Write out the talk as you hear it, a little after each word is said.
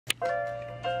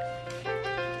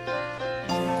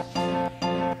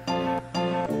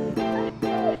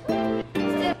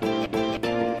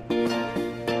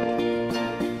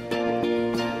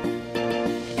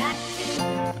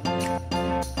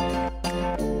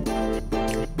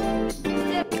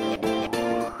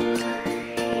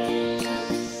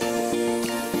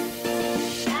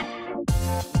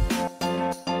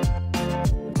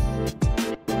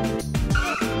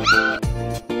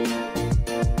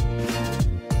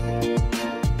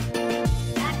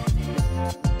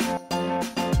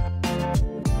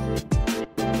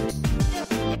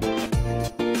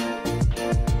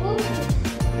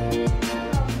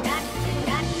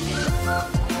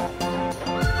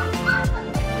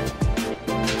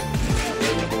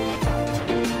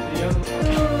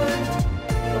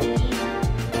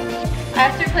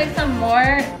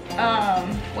more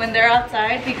when they're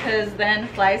outside, because then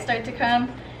flies start to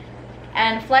come,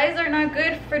 and flies are not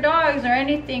good for dogs or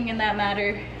anything in that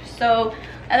matter. So,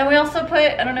 and then we also put,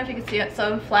 I don't know if you can see it,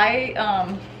 some fly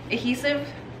adhesive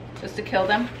just to kill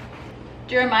them.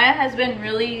 Jeremiah has been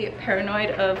really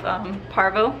paranoid of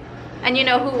parvo, and you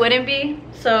know who wouldn't be?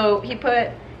 So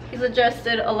he's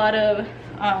adjusted a lot of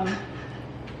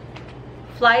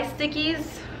fly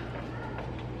stickies.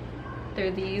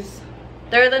 They're these.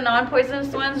 They're the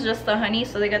non-poisonous ones, just the honey,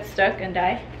 so they get stuck and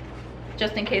die,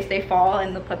 just in case they fall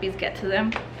and the puppies get to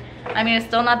them. I mean, it's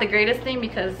still not the greatest thing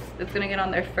because it's gonna get on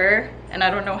their fur, and I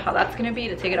don't know how that's gonna be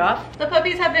to take it off. The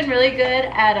puppies have been really good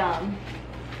at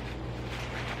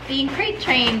being crate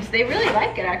trained. They really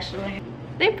like it, actually.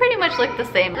 They pretty much look the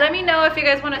same. Let me know if you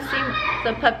guys want to see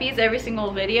the puppies every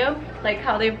single video, like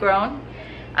how they've grown.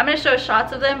 I'm gonna show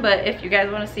shots of them, but if you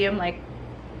guys want to see them like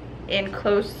in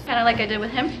close, kind of like I did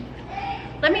with him,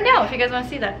 let me know if you guys want to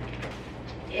see that.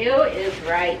 Ew is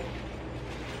right.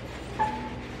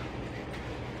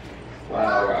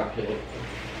 Wow, Rocket.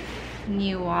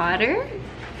 New water.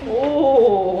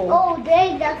 Oh,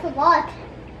 dang, that's a lot.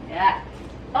 Yeah.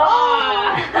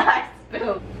 Oh, I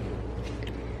spilled.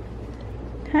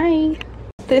 Hi.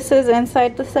 This is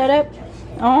inside the setup.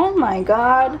 Oh my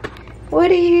god. What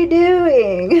are you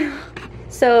doing?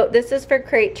 So this is for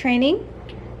crate training.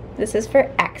 This is for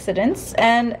accidents.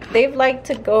 And they've liked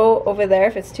to go over there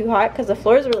if it's too hot because the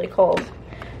floor is really cold.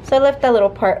 So I left that little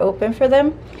part open for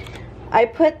them. I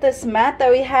put this mat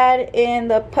that we had in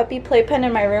the puppy playpen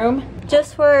in my room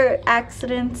just for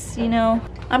accidents, you know.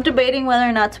 I'm debating whether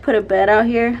or not to put a bed out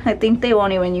here. I think they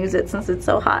won't even use it since it's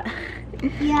so hot.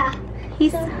 Yeah.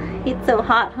 He's so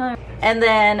hot, huh? And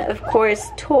then, of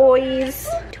course, toys.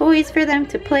 Toys for them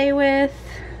to play with.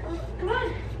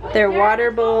 Their water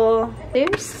bowl.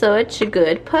 They're such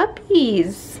good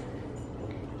puppies.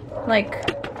 Like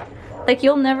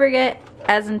you'll never get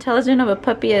as intelligent of a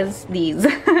puppy as these.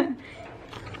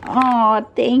 Oh,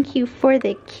 thank you for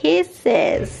the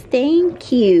kisses.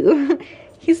 Thank you.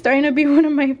 He's starting to be one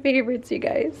of my favorites, you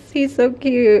guys. He's so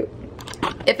cute.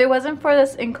 If it wasn't for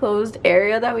this enclosed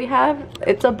area that we have,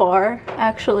 it's a bar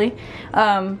actually,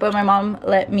 but my mom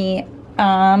let me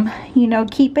you know,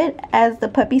 keep it as the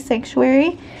puppy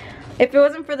sanctuary. If it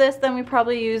wasn't for this, then we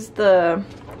probably used the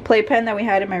playpen that we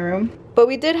had in my room. But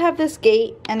we did have this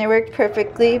gate and it worked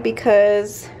perfectly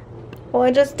because, well,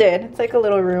 it just did. It's like a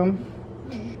little room.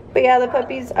 But yeah, the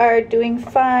puppies are doing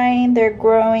fine. They're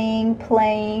growing,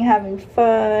 playing, having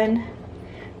fun,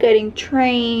 getting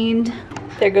trained.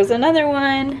 There goes another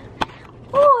one.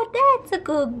 Oh, that's a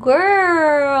good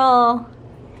girl.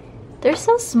 They're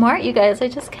so smart, you guys. I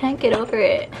just can't get over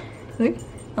it.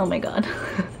 Oh my god.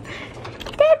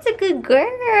 That's a good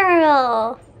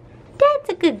girl. That's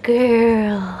a good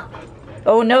girl.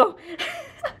 Oh no.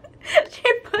 She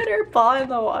put her paw in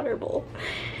the water bowl.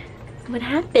 What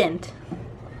happened?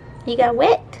 You got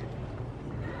wet?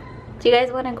 Do you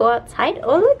guys want to go outside?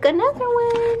 Oh, look, another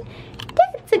one.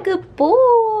 That's a good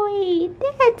boy.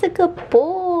 That's a good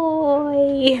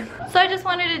boy. So I just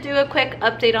wanted to do a quick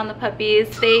update on the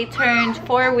puppies. They turned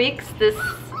 4 weeks this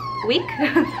week.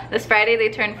 This Friday they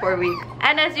turned 4 weeks.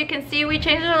 And as you can see, we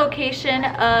changed the location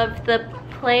of the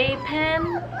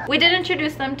playpen. We did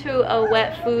introduce them to a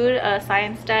wet food, a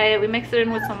science diet. We mixed it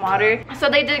in with some water. So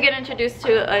they did get introduced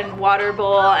to a water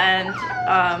bowl, and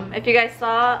if you guys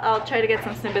saw, I'll try to get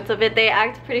some snippets of it. They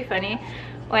act pretty funny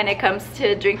when it comes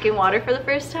to drinking water for the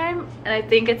first time, and I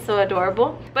think it's so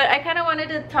adorable. But I kind of wanted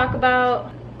to talk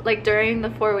about like during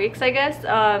the 4 weeks, I guess.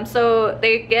 So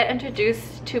they get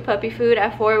introduced to puppy food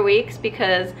at 4 weeks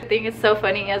because I think it's so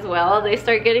funny as well. They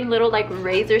start getting little like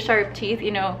razor sharp teeth.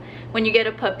 You know, when you get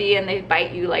a puppy and they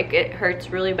bite you, like it hurts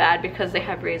really bad because they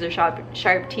have razor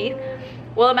sharp teeth.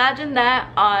 Well, imagine that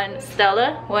on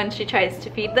Stella when she tries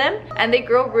to feed them, and they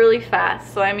grow really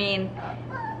fast. So I mean,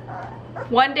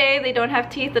 one day they don't have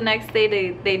teeth, the next day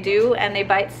they do, and they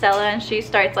bite Stella and she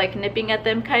starts like nipping at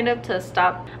them kind of to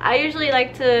stop. I usually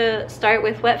like to start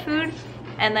with wet food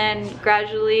and then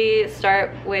gradually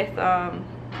start with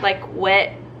like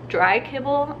wet dry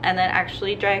kibble and then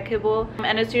actually dry kibble,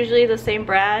 and it's usually the same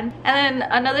brand. And then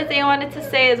another thing I wanted to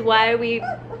say is why we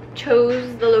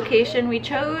chose the location we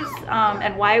chose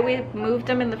and why we moved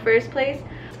them in the first place.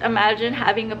 Imagine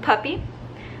having a puppy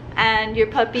and your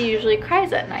puppy usually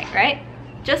cries at night, right?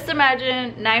 Just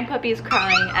imagine 9 puppies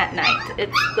crying at night.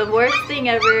 It's the worst thing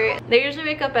ever. They usually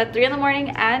wake up at 3 in the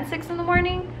morning and 6 in the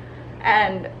morning,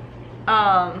 and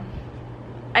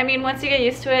I mean, once you get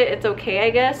used to it, it's okay,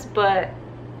 I guess, but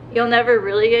you'll never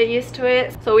really get used to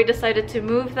it. So we decided to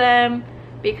move them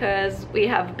because we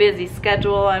have a busy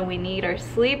schedule and we need our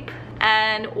sleep.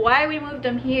 And why we moved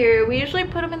them here, we usually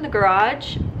put them in the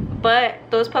garage, but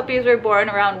those puppies were born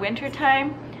around winter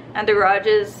time and the garage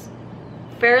is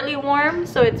fairly warm,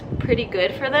 so it's pretty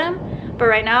good for them. But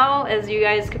right now, as you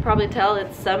guys could probably tell,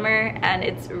 it's summer and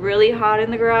it's really hot in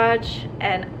the garage,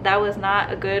 and that was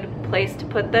not a good place to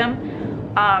put them.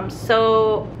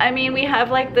 So I mean, we have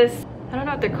like this, I don't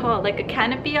know what they're called, like a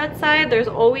canopy outside. There's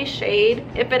always shade.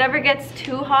 If it ever gets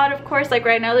too hot, of course, like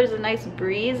right now there's a nice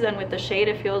breeze, and with the shade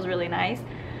it feels really nice.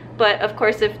 But of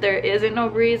course, if there isn't no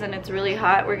breeze and it's really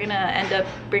hot, we're gonna end up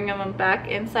bringing them back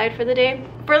inside for the day.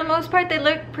 For the most part, they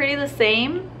look pretty the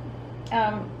same,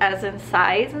 as in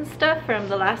size and stuff from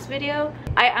the last video.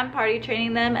 I am potty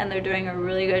training them and they're doing a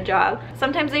really good job.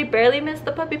 Sometimes they barely miss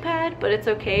the puppy pad, but it's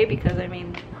okay because I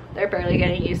mean, they're barely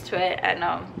getting used to it, and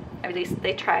at least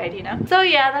they tried, you know. So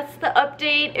yeah, that's the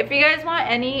update. If you guys want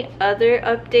any other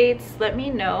updates, let me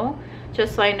know,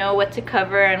 just so I know what to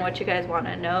cover and what you guys want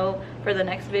to know for the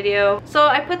next video. So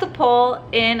I put the poll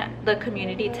in the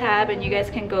community tab, and you guys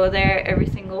can go there every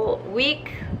single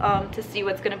week to see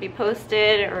what's going to be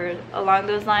posted or along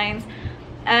those lines.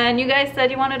 And you guys said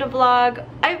you wanted a vlog.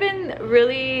 I've been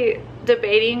really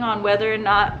debating on whether or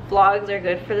not vlogs are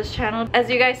good for this channel. As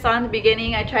you guys saw in the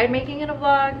beginning, I tried making it a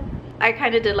vlog. I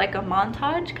kind of did like a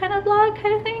montage kind of vlog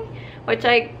kind of thing, which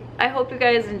I hope you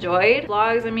guys enjoyed.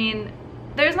 Vlogs, I mean,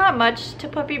 there's not much to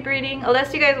puppy breeding,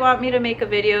 unless you guys want me to make a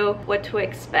video what to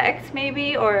expect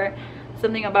maybe, or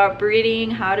something about breeding,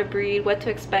 how to breed, what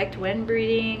to expect when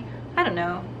breeding. I don't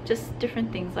know, just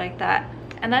different things like that.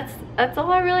 And that's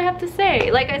all I really have to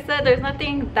say. Like I said, there's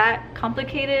nothing that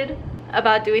complicated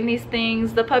about doing these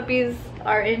things. The puppies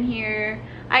are in here.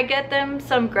 I get them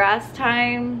some grass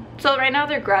time. So right now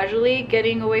they're gradually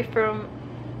getting away from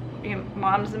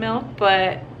mom's milk,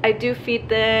 but I do feed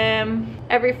them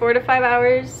every 4 to 5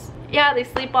 hours. Yeah, they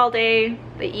sleep all day,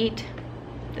 they eat,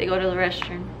 they go to the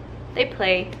restroom, they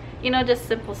play, you know, just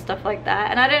simple stuff like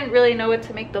that. And I didn't really know what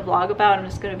to make the vlog about, I'm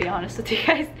just gonna be honest with you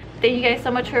guys. Thank you guys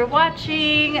so much for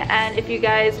watching, and if you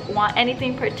guys want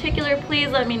anything particular, please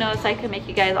let me know so I can make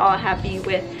you guys all happy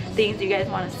with things you guys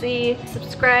want to see.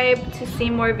 Subscribe to see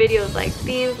more videos like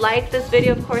these. Like this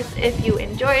video, of course, if you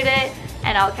enjoyed it,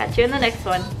 and I'll catch you in the next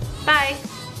one.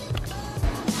 Bye!